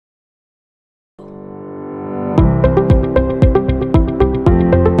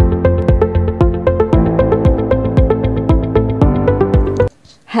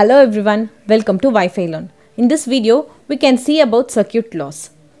Hello everyone, welcome to Wi-Fi Learn. In this video, we can see about circuit laws.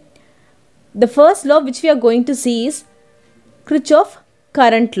 The first law which we are going to see is Kirchhoffs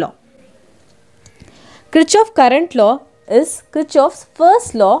current law. Kirchhoffs current law is Kirchhoffs'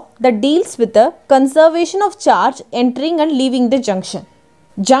 first law that deals with the conservation of charge entering and leaving the junction.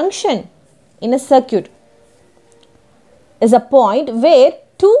 Junction in a circuit is a point where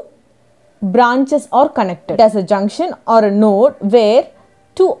two branches are connected. It has a junction or a node where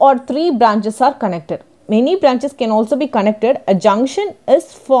two or three branches are connected. Many branches can also be connected. A junction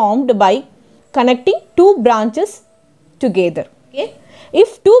is formed by connecting two branches together. Okay?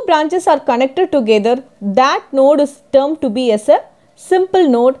 If two branches are connected together, that node is termed to be as a simple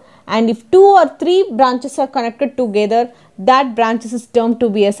node, and if two or three branches are connected together, that branch is termed to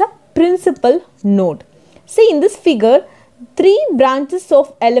be as a principal node. See, in this figure, three branches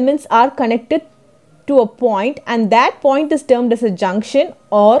of elements are connected to a point, and that point is termed as a junction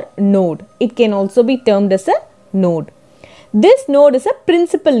or node. It can also be termed as a node. This node is a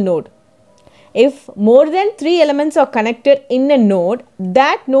principal node. If more than three elements are connected in a node,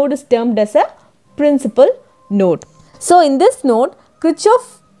 that node is termed as a principal node. So in this node,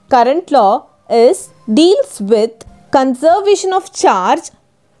 Kirchhoffs current law deals with conservation of charge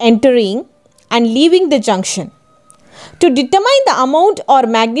entering and leaving the junction. To determine the amount or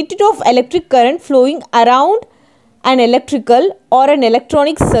magnitude of electric current flowing around an electrical or an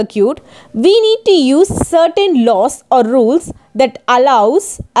electronic circuit, we need to use certain laws or rules that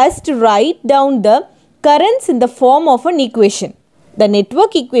allows us to write down the currents in the form of an equation. The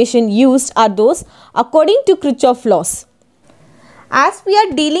network equation used are those according to Kirchhoffs laws. As we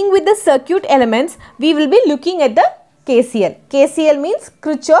are dealing with the circuit elements, we will be looking at the KCL. KCL means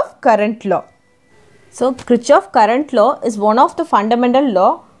Kirchhoffs current law. So, Kirchhoffs current law is one of the fundamental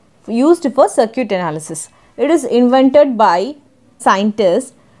law used for circuit analysis. It is invented by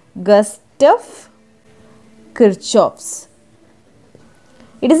scientist Gustav Kirchhoffs.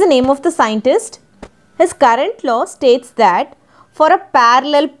 It is the name of the scientist. His current law states that for a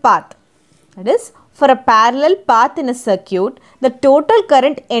parallel path, that is, for a parallel path in a circuit, the total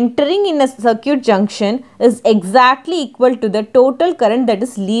current entering in a circuit junction is exactly equal to the total current that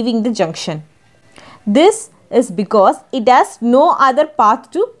is leaving the junction. This is because it has no other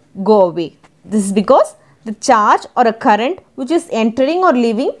path to go away. This is because the charge or a current which is entering or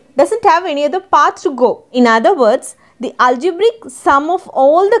leaving doesn't have any other path to go. In other words, the algebraic sum of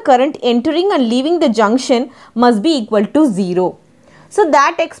all the current entering and leaving the junction must be equal to 0. So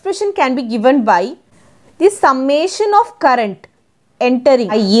that expression can be given by the summation of current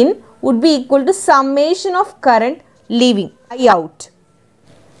entering I in would be equal to summation of current leaving I out,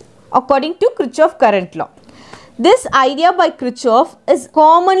 according to Kirchhoffs current law. This idea by Kirchhoff is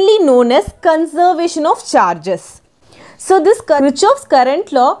commonly known as conservation of charges. So this Kirchhoffs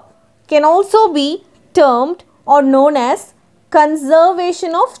current law can also be termed or known as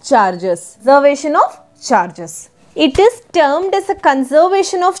conservation of charges. Conservation of charges. It is termed as a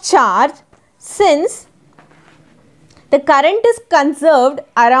conservation of charge since the current is conserved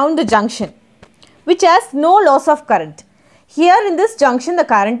around the junction, which has no loss of current. Here in this junction, the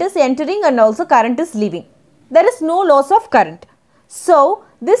current is entering and also current is leaving. There is no loss of current. So,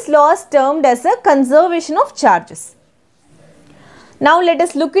 this law is termed as a conservation of charges. Now, let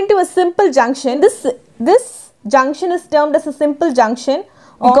us look into a simple junction. This junction is termed as a simple junction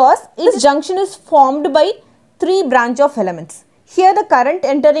because each junction is formed by three branch of elements. Here, the current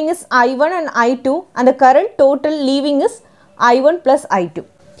entering is I1 and I2, and the current total leaving is I1 plus I2.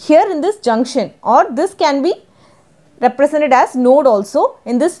 Here in this junction, or this can be represented as node also.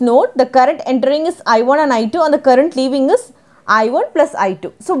 In this node, the current entering is I1 and I2, and the current leaving is I1 plus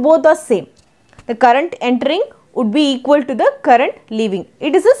I2. So, both are same. The current entering would be equal to the current leaving.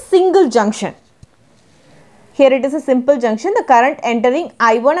 It is a single junction. Here it is a simple junction. The current entering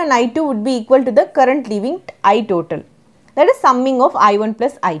I1 and I2 would be equal to the current leaving I total. That is summing of I1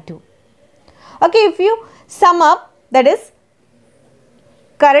 plus I2. Okay, if you sum up, that is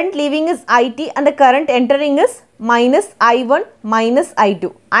current leaving is IT and the current entering is minus I1 minus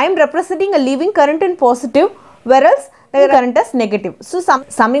I2. I am representing a leaving current in positive, whereas the current is negative. So,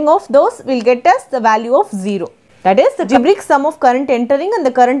 summing of those will get us the value of 0. That is, the algebraic sum of current entering and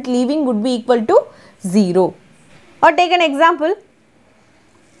the current leaving would be equal to 0. Or take an example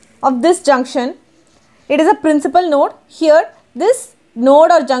of this junction. It is a principal node. Here, this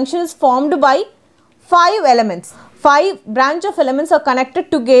node or junction is formed by 5 elements. 5 branch of elements are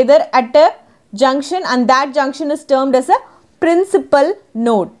connected together at a junction, and that junction is termed as a principal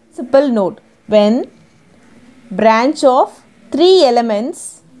node. Principal node. When branch of 3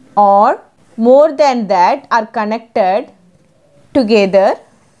 elements or more than that are connected together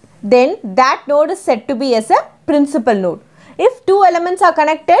then that node is said to be as a principal node. If two elements are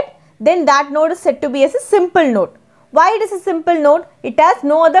connected, then that node is said to be as a simple node. Why it is a simple node? It has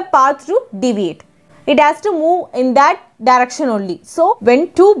no other path to deviate. It has to move in that direction only. So,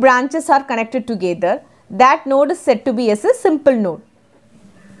 when two branches are connected together, that node is said to be as a simple node.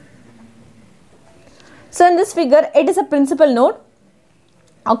 So, in this figure, it is a principal node.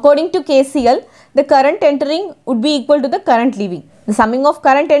 According to KCL, the current entering would be equal to the current leaving. The summing of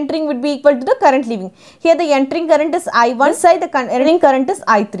current entering would be equal to the current leaving. Here the entering current is I1, this side the entering current is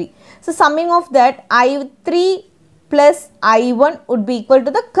I3. So, summing of that I3 plus I1 would be equal to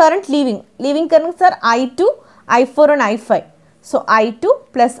the current leaving. Leaving currents are I2, I4 and I5. So,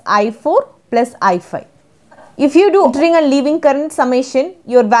 I2 plus I4 plus I5. If you do entering and leaving current summation,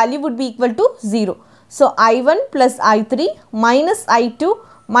 your value would be equal to 0. So, I1 plus I3 minus I2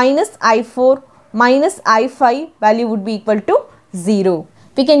 minus I4 minus I5 value would be equal to 0.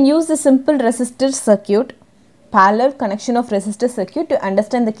 We can use the simple resistor circuit, parallel connection of resistor circuit to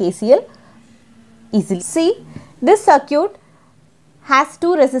understand the KCL easily. See, this circuit has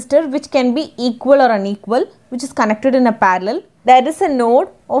two resistors which can be equal or unequal, which is connected in a parallel. There is a node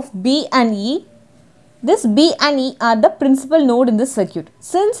of B and E. This B and E are the principal node in this circuit.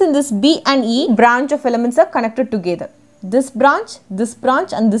 Since in this B and E branch of elements are connected together. This branch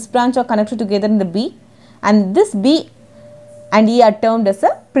and this branch are connected together in the B, and this B and E are termed as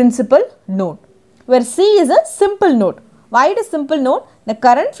a principal node, where C is a simple node. Why it is simple node? The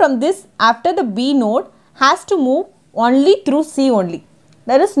current from this after the B node has to move only through C only.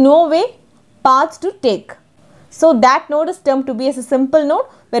 There is no way paths to take. So, that node is termed to be as a simple node,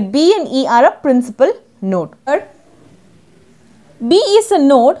 where B and E are a principal node. Third, B is a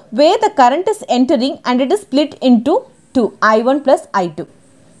node where the current is entering and it is split into two, I1 plus I2.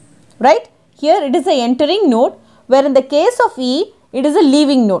 Right? Here it is a entering node, where in the case of E, it is a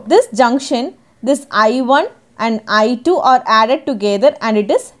leaving node. This junction, this I1 and I2 are added together and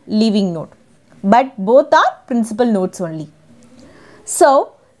it is leaving node. But both are principal nodes only.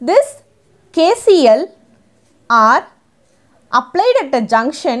 So, this KCL are applied at a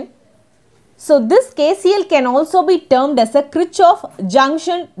junction. So, this KCL can also be termed as a Kirchhoff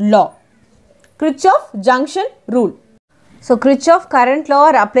junction law. Kirchhoff junction rule. So, Kirchhoff current law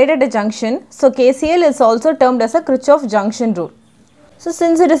are applied at a junction. So, KCL is also termed as a Kirchhoff junction rule. So,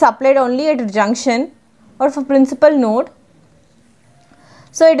 since it is applied only at a junction or for principal node,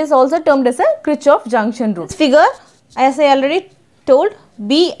 so it is also termed as a Kirchhoff junction rule. This figure, as I already told,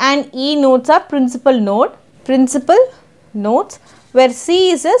 B and E nodes are principal nodes, where C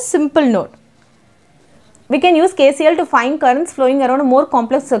is a simple node. We can use KCL to find currents flowing around a more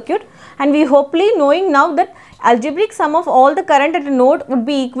complex circuit, and we hopefully knowing now that algebraic sum of all the current at a node would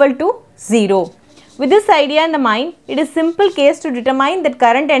be equal to 0. With this idea in the mind, it is simple case to determine that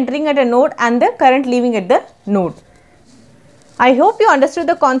current entering at a node and the current leaving at the node. I hope you understood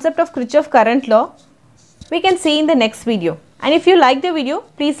the concept of Kirchhoff current law. We can see in the next video. And if you like the video,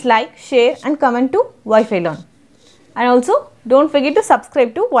 please like, share and comment to Wi-Fi Learn. And also don't forget to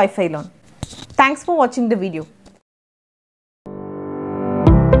subscribe to Wi-Fi Learn. Thanks for watching the video.